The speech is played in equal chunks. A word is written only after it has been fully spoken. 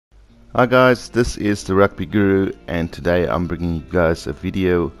Hi guys, this is the Rugby Guru, and today I'm bringing you guys a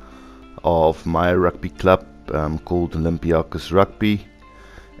video of my rugby club called Olympiacos Rugby,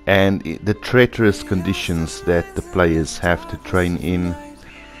 and the treacherous conditions that the players have to train in.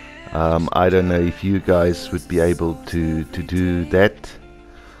 I don't know if you guys would be able to do that.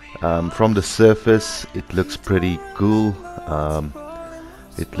 From the surface it looks pretty cool.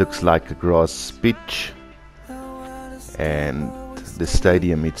 It looks like a grass pitch, and the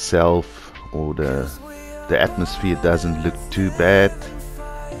stadium itself, or the atmosphere, doesn't look too bad,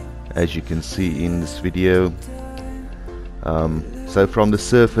 as you can see in this video. So from the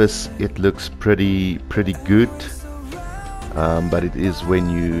surface it looks pretty good, but it is when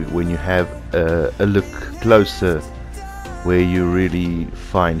you have a look closer where you really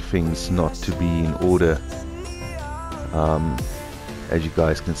find things not to be in order. As you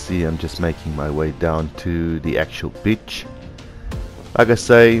guys can see, I'm just making my way down to the actual pitch. Like I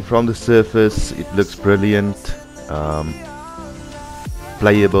say, from the surface it looks brilliant,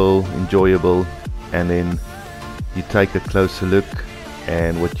 playable, enjoyable, and then you take a closer look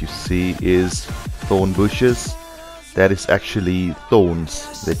and what you see is thorn bushes. That is actually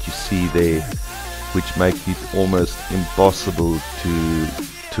thorns that you see there, which make it almost impossible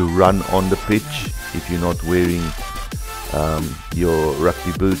to run on the pitch if you're not wearing your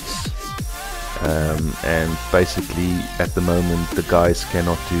rugby boots. And basically at the moment the guys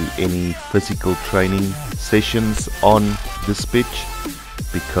cannot do any physical training sessions on this pitch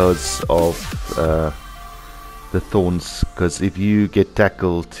because of the thorns, because if you get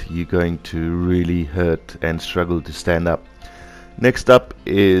tackled you're going to really hurt and struggle to stand up. Next up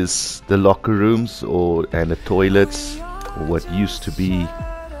is the locker rooms and the toilets, or what used to be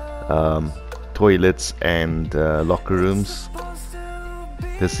toilets and locker rooms.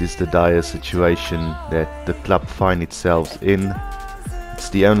 This is the dire situation that the club find itself in. It's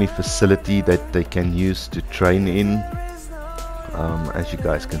the only facility that they can use to train in. As you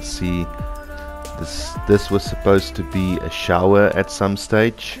guys can see, this was supposed to be a shower at some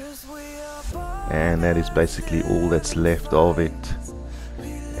stage, and that is basically all that's left of it.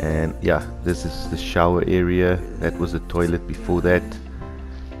 And yeah, this is the shower area. That was the toilet before that.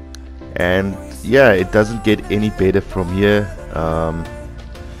 And yeah, it doesn't get any better from here.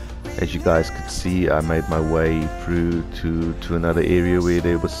 As you guys can see, I made my way through to another area where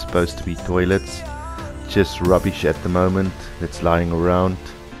there was supposed to be toilets. Just rubbish at the moment that's lying around.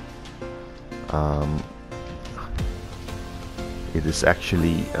 It is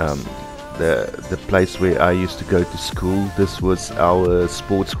actually the place where I used to go to school. This was our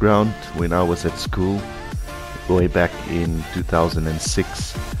sports ground when I was at school way back in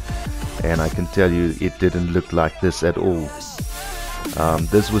 2006, and I can tell you it didn't look like this at all.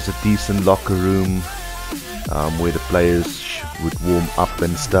 This was a decent locker room where the players would warm up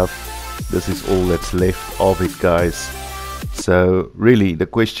and stuff. This is all that's left of it, guys. So really the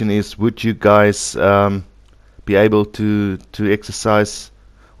question is, would you guys be able to exercise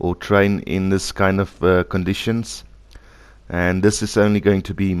or train in this kind of conditions? And this is only going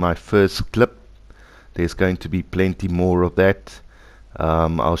to be my first clip. There's going to be plenty more of that.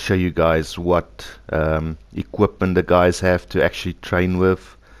 I'll show you guys what equipment the guys have to actually train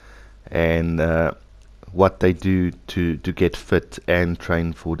with, and what they do to get fit and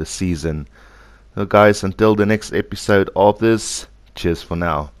train for the season. So guys, until the next episode of this, cheers for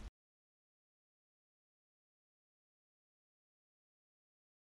now.